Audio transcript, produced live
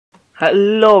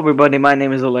Hello everybody, my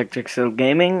name is Electric Silk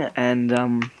Gaming,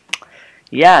 and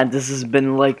yeah, this has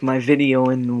been like my video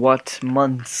in what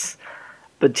months,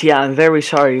 but yeah, I'm very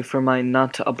sorry for my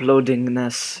not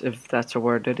uploadingness, if that's a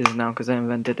word. It is now because I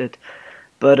invented it.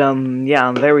 But yeah,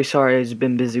 I'm very sorry. I've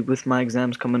been busy with my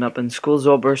exams coming up and school's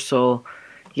over, so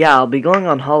yeah, I'll be going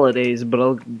on holidays, but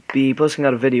I'll be posting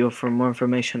out a video for more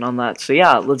information on that. So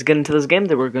yeah, let's get into this game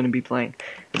that we're going to be playing.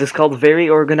 It is called Very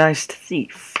Organized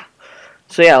Thief.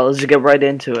 So yeah, let's just get right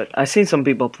into it. I've seen some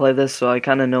people play this, so I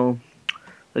kind of know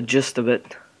the gist of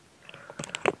it.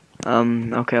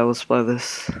 Okay, let's play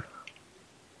this.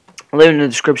 I'll leave in the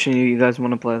description if you guys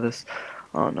want to play this.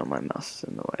 Oh no, my mouse is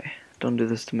in the way. Don't do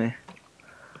this to me.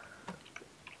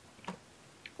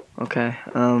 Okay,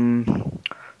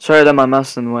 sorry that my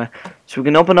mouse is in the way. So we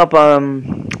can open up,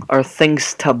 our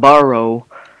things to borrow.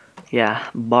 Yeah,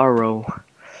 borrow.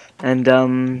 And,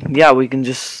 yeah, we can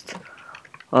just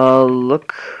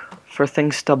look for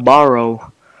things to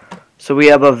borrow. So we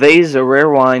have a vase, a rare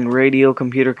wine, radio,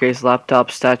 computer case,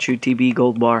 laptop, statue, TV,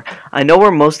 gold bar. I know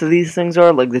where most of these things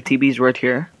are, like the TV's right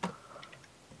here.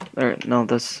 Or, no,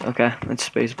 that's, okay, it's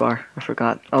space bar. I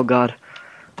forgot. Oh god.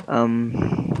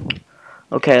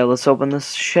 Okay, let's open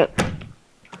this shit.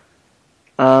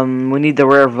 We need the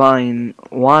rare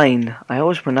wine. I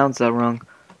always pronounce that wrong,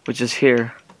 which is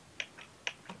here.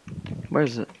 Where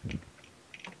is it?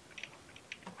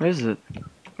 Where is it?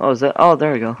 Oh, is that? Oh,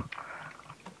 there we go.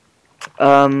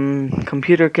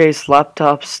 Computer case,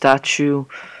 laptop, statue.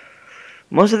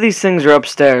 Most of these things are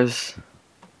upstairs.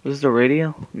 Is this the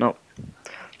radio? No.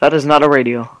 That is not a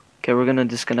radio. Okay, we're gonna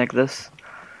disconnect this.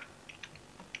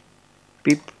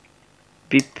 Beep.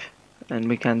 Beep. And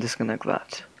we can disconnect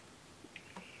that.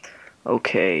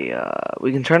 Okay,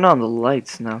 we can turn on the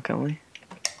lights now, can we?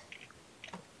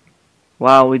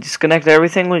 Wow, we disconnect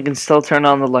everything, we can still turn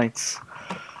on the lights.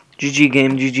 GG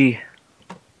game, GG.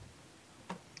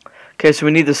 Okay, so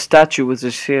we need the statue which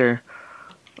is here.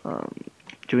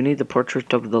 Do we need the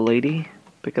portrait of the lady?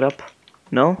 Pick it up.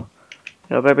 No?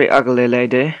 You're a very ugly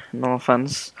lady. No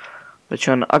offense. But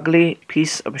you're an ugly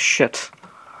piece of shit.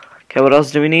 Okay, what else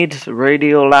do we need?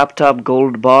 Radio, laptop,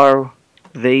 gold bar,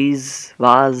 vase,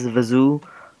 vazoo,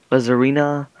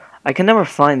 vazarina. I can never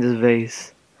find this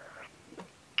vase.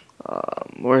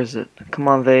 Where is it? Come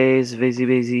on, vase,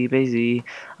 vasey.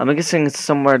 I'm guessing it's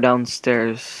somewhere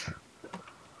downstairs.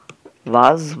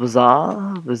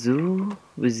 Vazoo,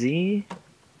 vazy.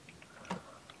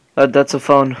 That's a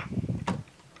phone.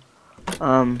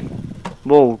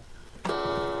 Whoa.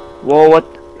 Whoa, what?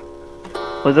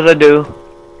 What did I do?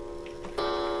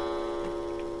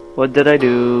 What did I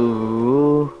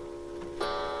do?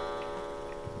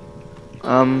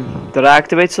 Did I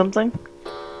activate something?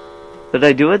 Did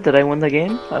I do it? Did I win the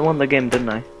game? I won the game, didn't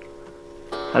I?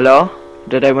 Hello?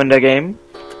 Did I win the game?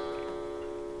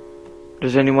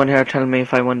 Does anyone here tell me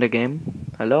if I won the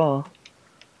game? Hello?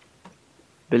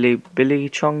 Billy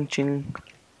Chong Ching.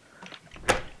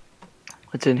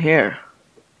 What's in here?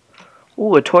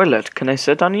 Ooh, a toilet. Can I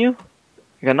sit on you?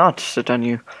 I cannot sit on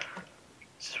you.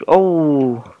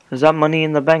 Oh, is that money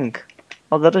in the bank?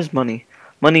 Oh, that is money.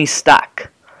 Money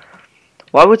stack.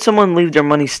 Why would someone leave their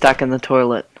money stack in the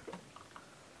toilet?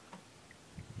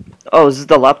 Oh, is this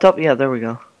the laptop? Yeah, there we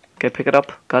go. Okay, pick it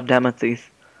up. God damn it, thief.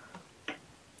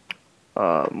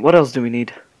 What else do we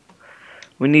need?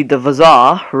 We need the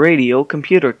Vaza, radio,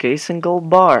 computer case, and gold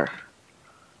bar.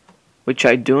 Which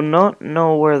I do not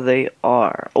know where they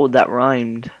are. Oh, that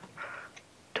rhymed.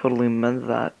 Totally meant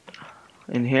that.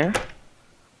 In here?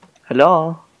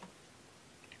 Hello?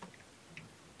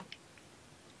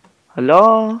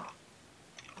 Hello?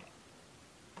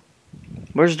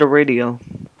 Where's the radio?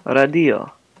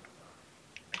 Radio.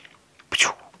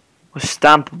 A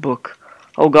stamp book.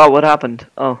 Oh god, what happened?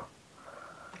 Oh.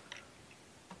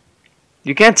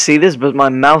 You can't see this, but my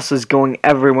mouse is going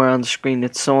everywhere on the screen.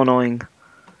 It's so annoying.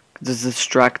 It's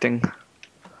distracting.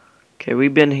 Okay,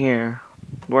 we've been here.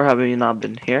 Where have we not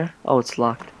been? Here? Oh, it's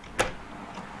locked.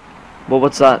 Well,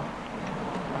 what's that?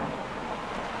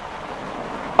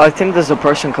 I think there's a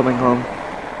person coming home.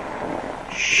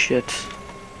 Shit.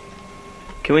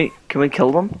 Can we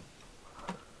kill them?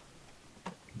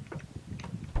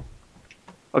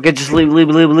 Okay, just leave.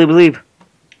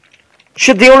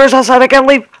 Shit, the owner's outside, I can't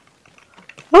leave!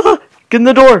 Ah, get in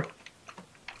the door!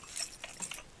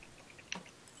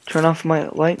 Turn off my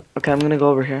light. Okay, I'm gonna go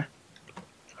over here.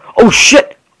 Oh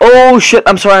shit! Oh shit!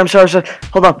 I'm sorry.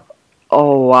 Hold on.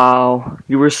 Oh wow.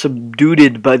 You were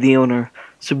subdued by the owner.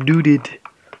 Subdued.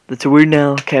 That's a word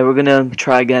now. Okay, we're gonna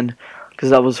try again. Because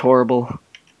that was horrible.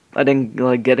 I didn't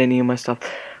like get any of my stuff.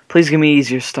 Please give me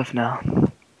easier stuff now.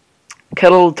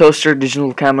 Kettle, toaster,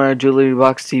 digital camera, jewelry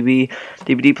box, TV,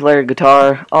 DVD player,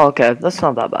 guitar. Oh, okay, that's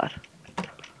not that bad.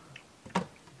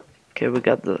 Okay, we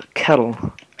got the kettle,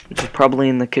 which is probably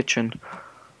in the kitchen.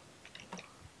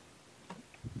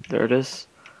 There it is.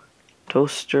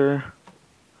 Toaster,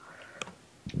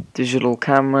 digital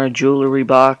camera, jewelry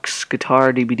box,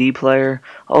 guitar, DVD player.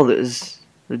 Oh, there's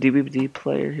the DVD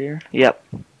player here. Yep.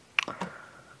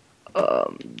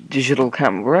 Digital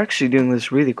camera. We're actually doing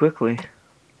this really quickly.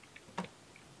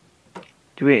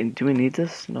 Do we need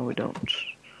this? No, we don't.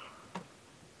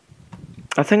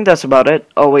 I think that's about it.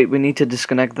 Oh wait, we need to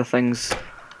disconnect the things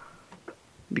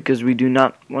because we do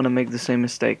not want to make the same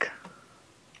mistake.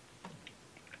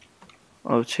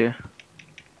 Oh, it's here.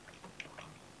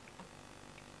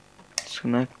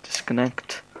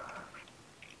 Disconnect.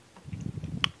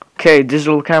 Okay,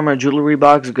 digital camera, jewelry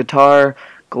box, guitar,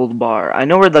 gold bar. I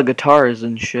know where the guitar is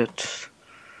and shit.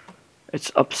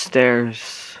 It's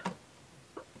upstairs.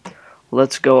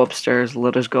 Let's go upstairs.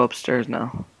 Let us go upstairs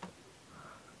now.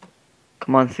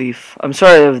 Come on, thief. I'm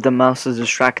sorry if the mouse is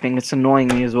distracting. It's annoying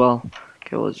me as well.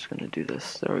 Okay, we're just gonna do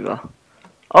this. There we go.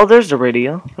 Oh, there's the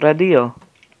radio.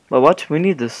 But what? We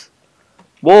need this.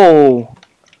 Whoa!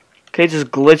 Okay, just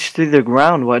glitch through the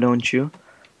ground. Why don't you?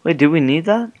 Wait, did we need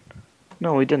that?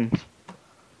 No, we didn't.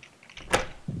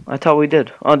 I thought we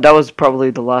did. Oh, that was probably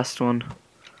the last one.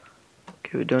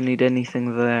 Okay, we don't need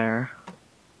anything there.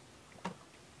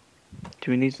 Do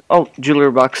we need... Oh,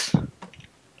 jewelry box.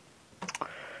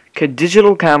 Okay,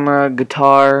 digital camera,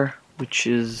 guitar, which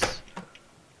is...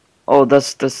 Oh,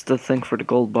 that's the thing for the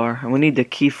gold bar. And we need the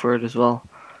key for it as well.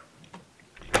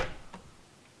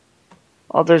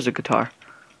 Oh, there's a guitar.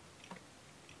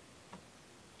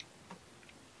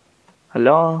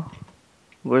 Hello?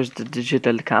 Where's the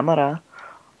digital camera?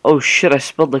 Oh shit, I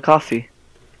spilled the coffee.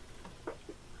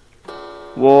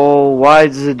 Whoa, why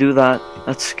does it do that?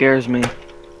 That scares me.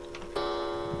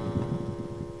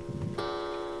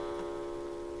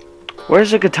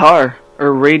 Where's the guitar?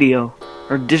 Or radio?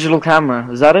 Or digital camera?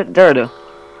 Is that it? There it is.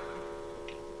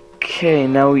 Okay,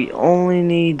 now we only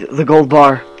need the gold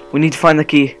bar. We need to find the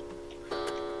key.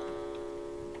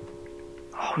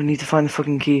 Oh, we need to find the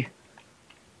fucking key.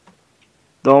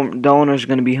 The owner's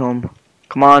gonna be home.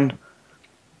 Come on.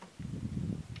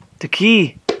 The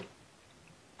key.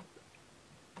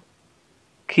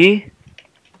 Key?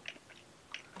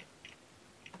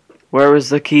 Where is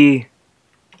the key?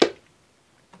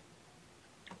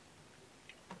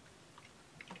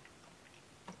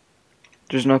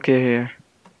 There's no key here.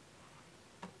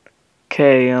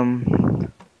 Okay,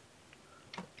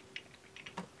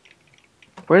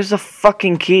 where's the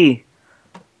fucking key?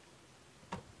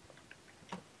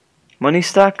 Money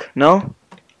stack? No?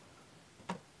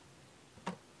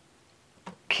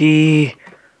 Key.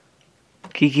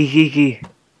 Key.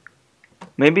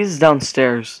 Maybe it's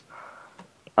downstairs.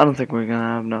 I don't think we're gonna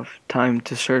have enough time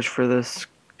to search for this.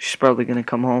 She's probably gonna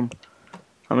come home.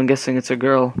 I'm guessing it's a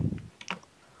girl.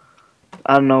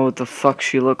 I don't know what the fuck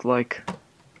she looked like.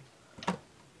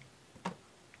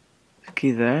 The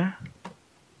key there?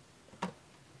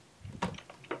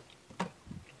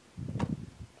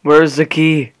 Where's the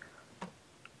key?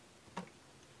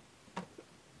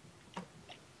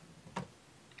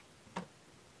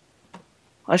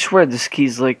 I swear this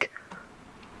key's like...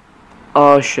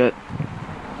 Oh shit.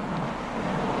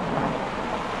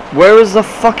 Where is the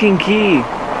fucking key?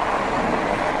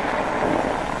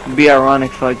 It'd be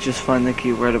ironic if I just find the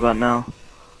key right about now.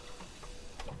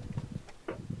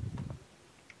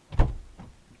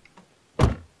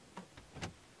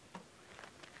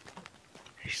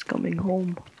 She's coming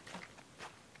home.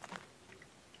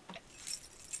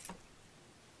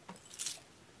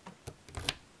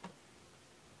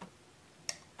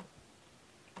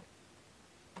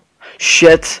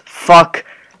 Shit. Fuck.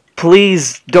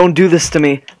 Please don't do this to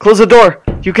me. Close the door.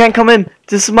 You can't come in.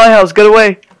 This is my house. Get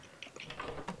away.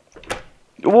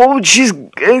 Whoa, she's...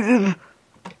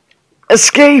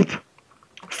 escape!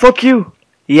 Fuck you.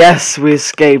 Yes, we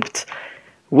escaped.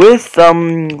 With,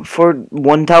 for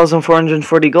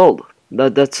 1,440 gold.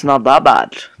 That's not that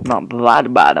bad. Not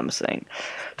that bad, I'm saying.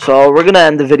 So, we're gonna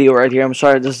end the video right here. I'm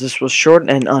sorry this was short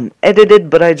and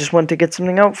unedited, but I just wanted to get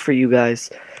something out for you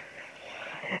guys.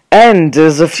 And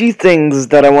there's a few things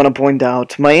that I want to point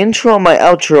out. My intro and my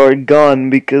outro are gone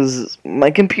because my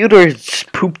computer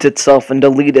just pooped itself and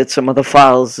deleted some of the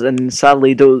files, and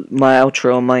sadly my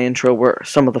outro and my intro were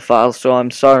some of the files, so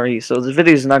I'm sorry. So this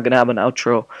video is not going to have an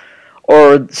outro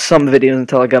or some videos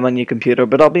until I get my new computer,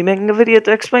 but I'll be making a video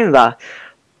to explain that.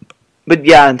 But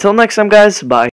yeah, until next time guys, bye.